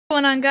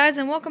going on, guys,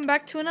 and welcome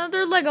back to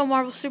another LEGO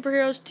Marvel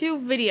Superheroes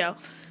 2 video.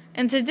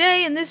 And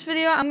today, in this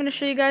video, I'm going to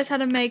show you guys how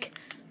to make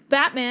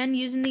Batman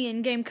using the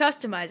in-game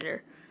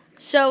customizer.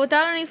 So,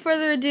 without any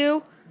further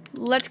ado,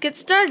 let's get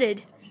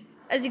started.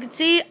 As you can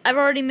see, I've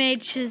already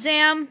made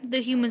Shazam,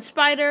 the Human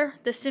Spider,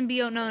 the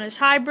symbiote known as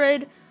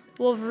Hybrid,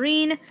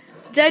 Wolverine,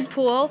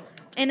 Deadpool,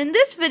 and in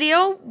this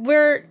video,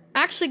 we're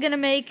actually going to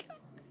make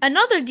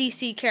another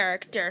DC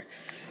character.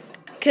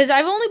 Because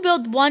I've only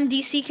built one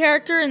DC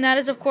character, and that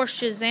is, of course,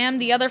 Shazam.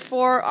 The other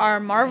four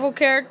are Marvel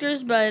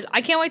characters, but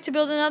I can't wait to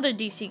build another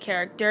DC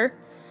character.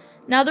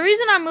 Now, the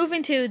reason I'm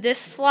moving to this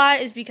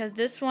slot is because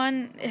this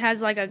one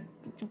has, like, a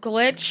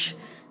glitch.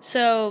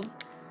 So,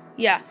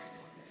 yeah.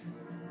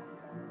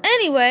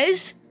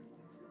 Anyways,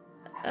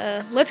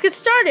 let's get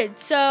started.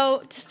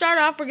 So, to start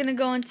off, we're going to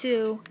go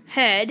into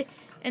head.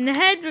 And the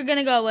head we're going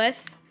to go with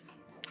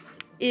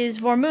is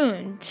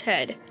Vormund's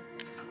head.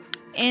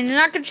 And you're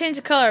not going to change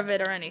the color of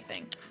it or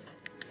anything.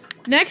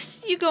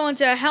 Next, you go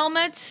into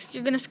helmets.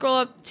 You're going to scroll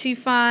up to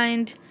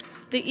find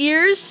the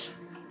ears.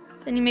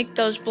 Then you make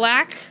those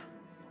black.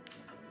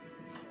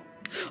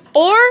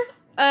 Or,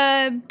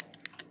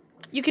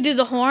 you could do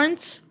the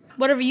horns.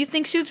 Whatever you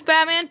think suits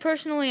Batman.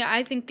 Personally,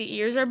 I think the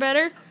ears are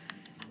better.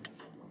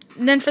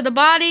 And then for the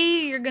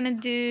body, you're going to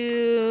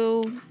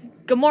do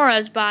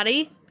Gamora's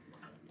body.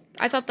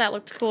 I thought that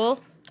looked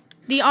cool.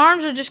 The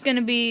arms are just going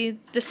to be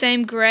the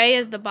same gray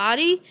as the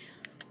body.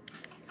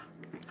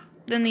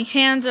 Then the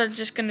hands are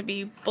just going to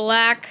be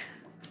black.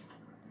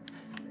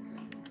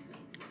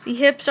 The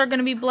hips are going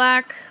to be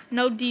black.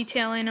 No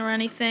detailing or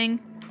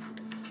anything.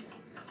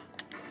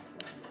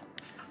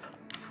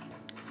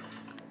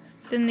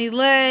 Then the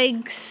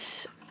legs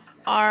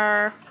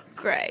are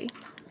gray.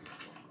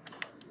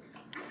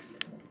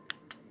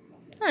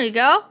 There you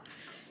go.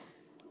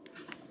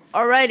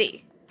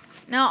 Alrighty.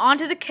 Now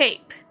onto the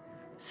cape.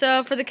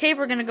 So for the cape,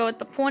 we're going to go with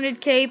the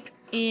pointed cape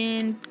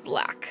in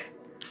black.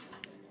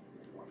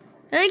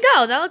 There you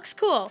go. That looks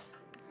cool.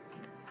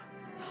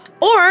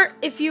 Or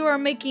if you are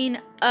making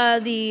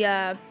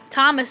the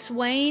Thomas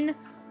Wayne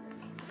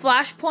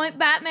Flashpoint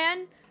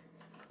Batman,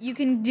 you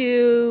can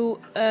do,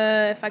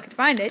 if I could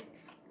find it,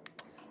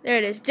 there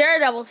it is,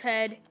 Daredevil's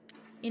head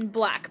in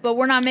black. But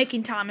we're not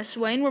making Thomas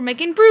Wayne. We're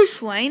making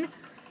Bruce Wayne.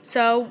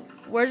 So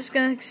we're just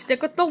going to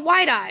stick with the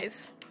white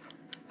eyes.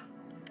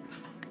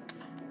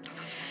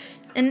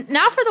 And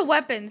now for the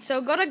weapons.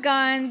 So go to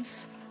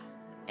guns.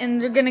 And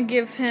we're going to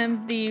give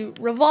him the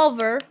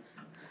revolver.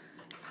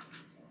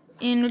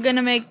 And we're going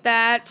to make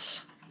that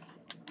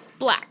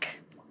black.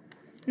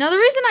 Now the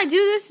reason I do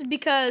this is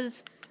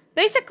because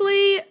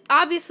basically,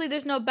 obviously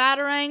there's no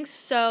Batarangs.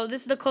 So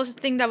this is the closest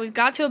thing that we've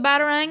got to a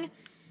Batarang.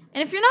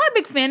 And if you're not a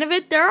big fan of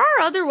it, there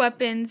are other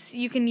weapons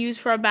you can use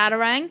for a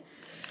Batarang.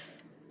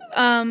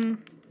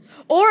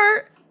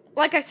 Or,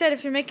 like I said,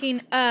 if you're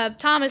making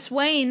Thomas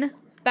Wayne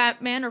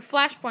Batman or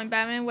Flashpoint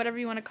Batman, whatever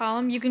you want to call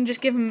him, you can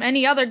just give him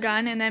any other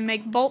gun and then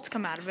make bolts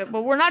come out of it.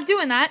 But we're not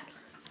doing that,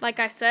 like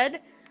I said.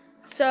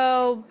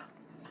 But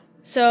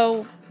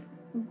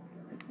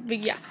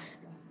yeah.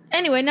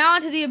 Anyway, now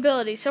onto the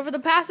abilities. So for the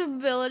passive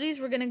abilities,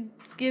 we're going to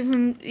give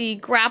him the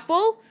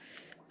grapple,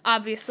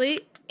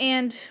 obviously.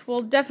 And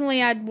we'll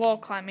definitely add wall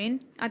climbing.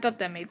 I thought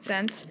that made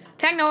sense.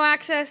 Techno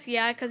access,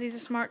 yeah, because he's a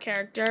smart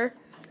character.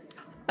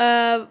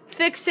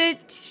 Fix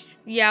it,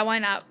 yeah, why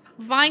not?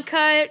 Vine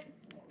cut.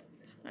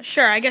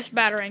 Sure, I guess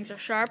Batarangs are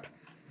sharp.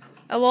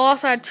 We'll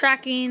also add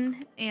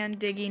tracking and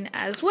digging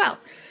as well.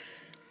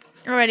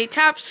 Alrighty,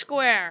 tap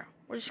square.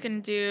 We're just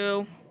going to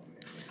do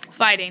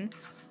fighting.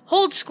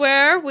 Hold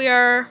square, we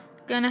are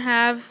going to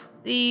have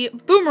the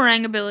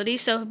boomerang ability.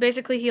 So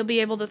basically he'll be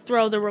able to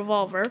throw the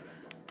revolver.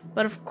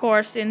 But of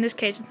course, in this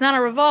case, it's not a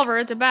revolver,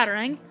 it's a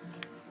Batarang.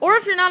 Or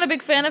if you're not a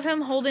big fan of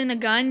him holding a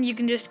gun, you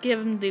can just give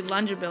him the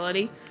lunge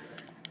ability.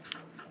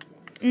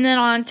 And then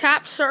on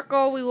tap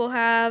circle, we will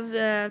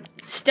have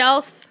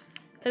stealth,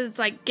 because it's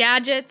like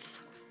gadgets.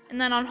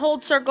 And then on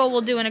hold circle,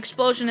 we'll do an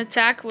explosion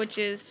attack, which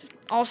is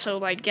also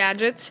like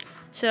gadgets.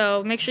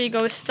 So make sure you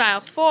go with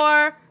style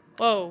 4.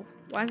 Whoa,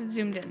 why is it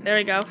zoomed in? There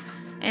we go.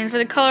 And for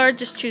the color,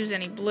 just choose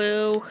any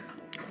blue.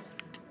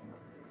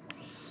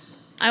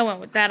 I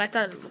went with that. I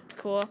thought it looked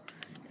cool.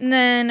 And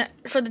then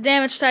for the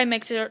damage type,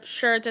 make sure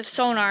it's a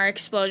sonar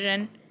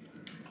explosion.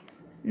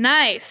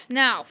 Nice.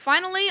 Now,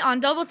 finally,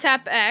 on double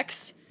tap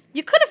X,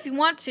 you could, if you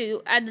want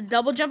to, add the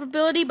double jump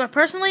ability, but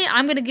personally,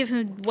 I'm going to give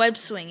him web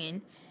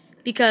swinging,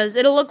 because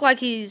it'll look like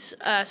he's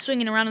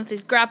swinging around with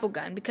his grapple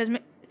gun.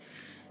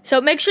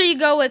 So make sure you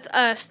go with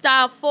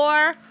style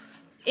 4,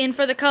 and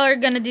for the color,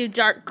 going to do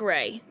dark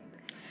gray.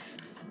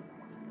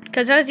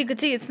 Because as you can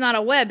see, it's not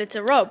a web, it's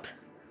a rope.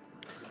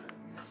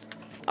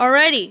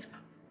 Alrighty,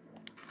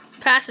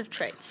 passive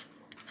traits.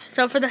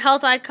 So for the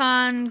health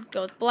icon,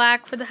 go with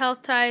black. For the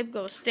health type,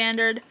 go with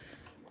standard.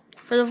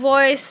 For the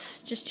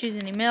voice, just choose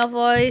any male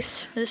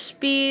voice. For the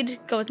speed,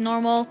 go with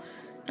normal.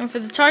 And for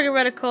the target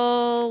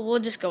reticle, we'll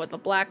just go with the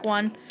black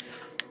one.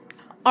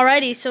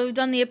 Alrighty, so we've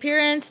done the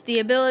appearance, the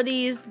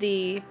abilities,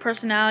 the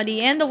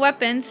personality, and the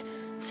weapons.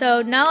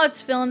 So now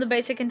let's fill in the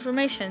basic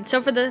information.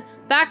 So for the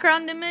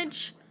background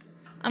image,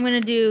 I'm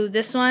gonna do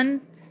this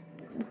one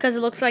because it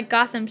looks like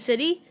Gotham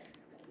City.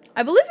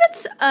 I believe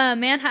it's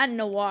Manhattan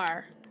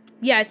Noir.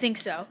 Yeah, I think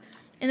so.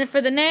 And then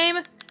for the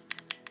name,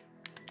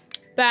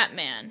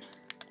 Batman.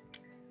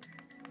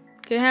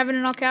 Can I have it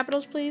in all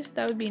capitals, please?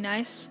 That would be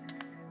nice.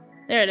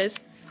 There it is.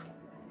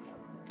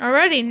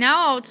 Alrighty, now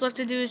all it's left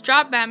to do is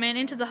drop Batman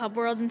into the hub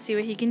world and see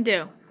what he can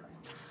do.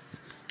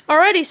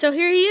 Alrighty, so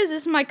here he is.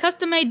 This is my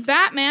custom-made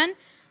Batman,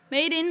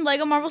 made in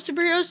LEGO Marvel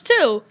Superheroes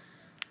 2.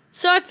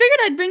 So I figured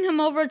I'd bring him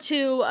over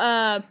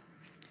to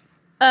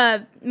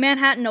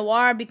Manhattan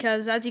Noir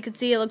because, as you can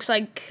see, it looks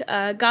like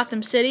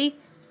Gotham City.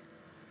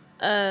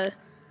 But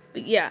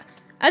yeah,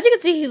 as you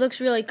can see, he looks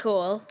really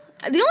cool.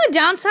 The only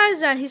downside is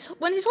that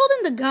when he's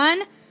holding the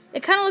gun,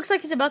 it kind of looks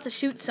like he's about to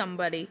shoot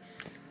somebody.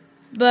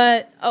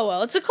 But, oh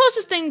well, it's the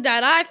closest thing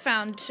that I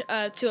found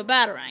to a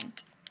Batarang.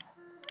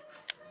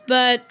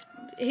 But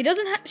he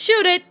doesn't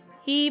shoot it,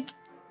 he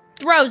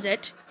throws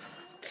it.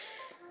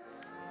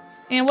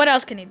 And what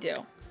else can he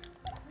do?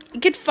 He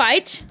could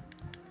fight,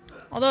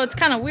 although it's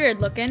kind of weird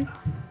looking,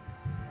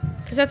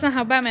 because that's not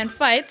how Batman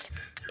fights.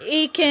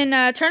 He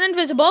can turn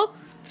invisible.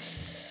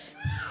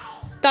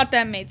 Thought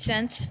that made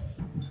sense,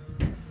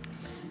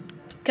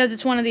 because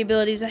it's one of the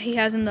abilities that he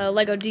has in the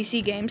LEGO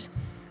DC games.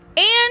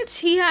 And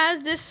he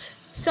has this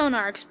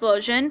sonar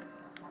explosion.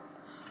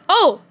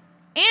 Oh,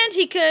 and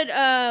he could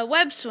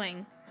web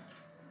swing.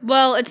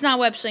 Well, it's not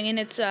web swinging,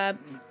 it's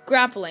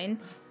grappling,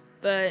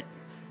 but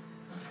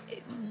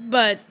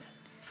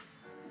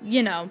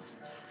you know.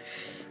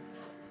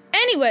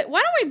 Anyway,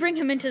 why don't we bring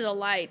him into the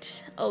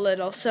light a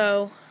little,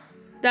 so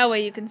that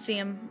way you can see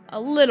him a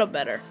little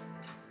better.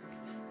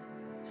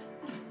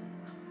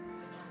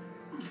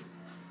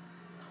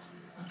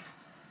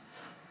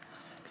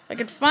 If I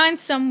could find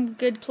some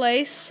good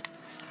place.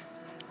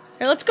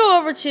 Here, let's go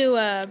over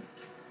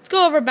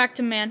back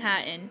to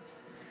Manhattan.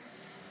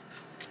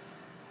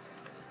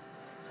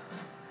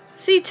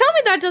 See, tell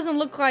me that doesn't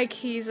look like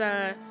he's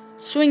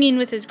swinging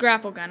with his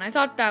grapple gun. I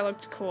thought that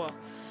looked cool.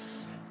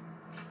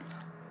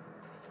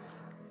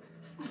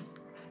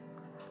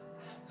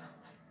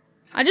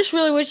 I just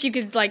really wish you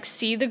could, like,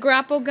 see the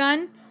grapple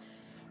gun.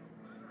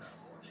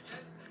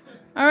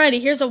 Alrighty,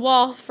 here's a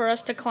wall for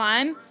us to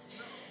climb.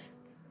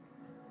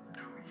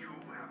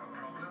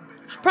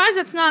 Surprised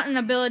that's not an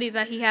ability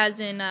that he has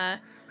in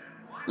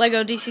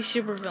LEGO DC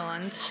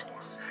Supervillains.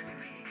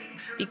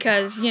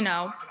 Because, you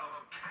know,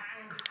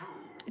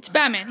 it's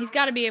Batman. He's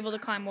got to be able to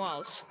climb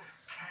walls.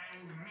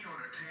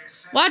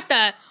 What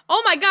the?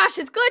 Oh my gosh,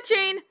 it's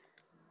glitching!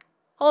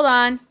 Hold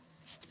on.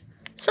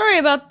 Sorry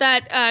about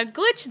that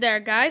glitch there,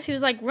 guys. He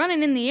was like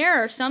running in the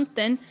air or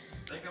something.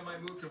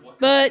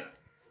 But,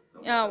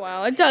 oh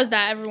well, it does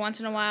that every once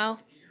in a while.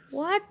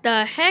 What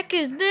the heck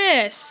is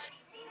this?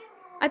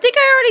 I think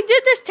I already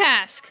did this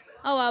task.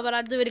 Oh well, but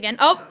I'll do it again.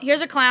 Oh,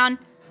 here's a clown.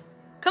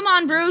 Come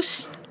on,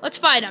 Bruce. Let's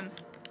fight him.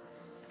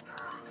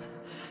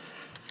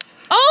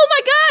 Oh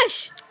my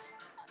gosh!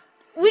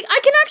 I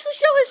can actually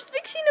show his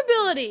fixing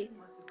ability.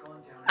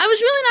 I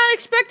was really not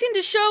expecting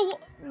to show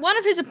one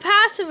of his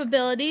passive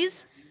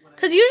abilities,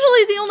 because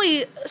usually the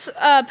only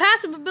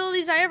passive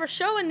abilities I ever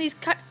show in these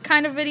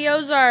kind of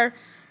videos are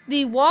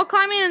the wall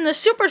climbing and the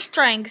super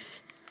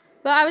strength.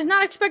 But I was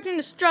not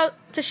expecting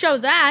to show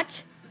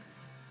that.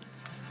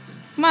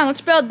 Come on,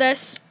 let's build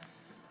this.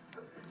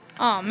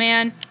 Oh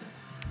man.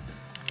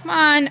 Come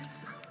on.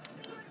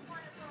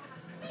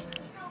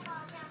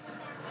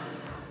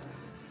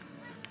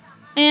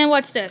 And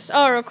what's this?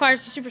 Oh, it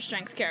requires a super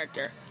strength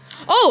character.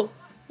 Oh!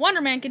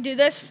 Wonder Man can do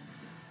this.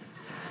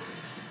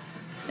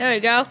 There we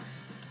go.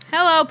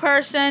 Hello,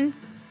 person.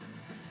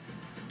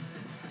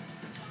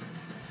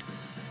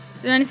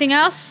 Is there anything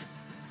else?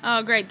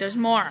 Oh, great, there's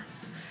more.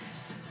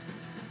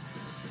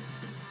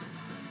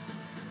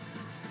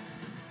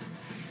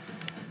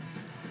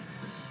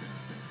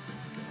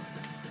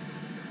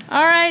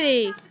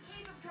 Alrighty.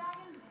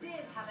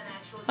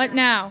 What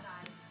now?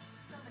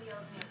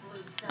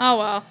 Oh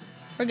well.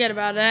 Forget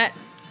about that.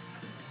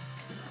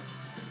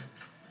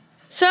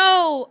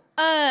 So,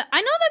 I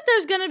know that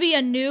there's gonna be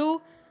a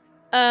new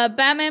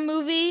Batman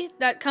movie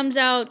that comes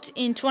out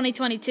in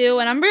 2022,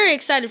 and I'm very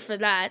excited for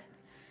that.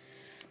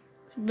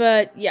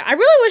 But yeah, I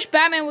really wish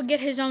Batman would get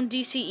his own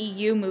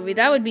DCEU movie.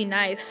 That would be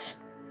nice.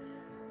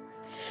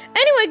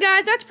 Anyway,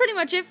 guys, that's pretty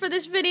much it for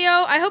this video.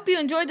 I hope you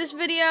enjoyed this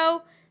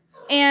video,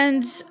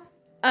 and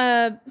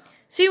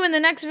see you in the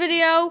next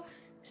video.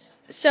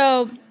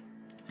 So,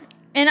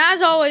 and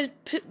as always,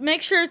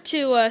 make sure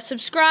to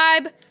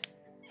subscribe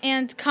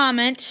and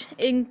comment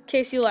in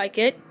case you like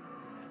it.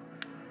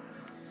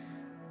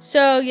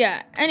 So,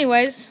 yeah,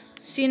 anyways,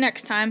 see you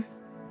next time.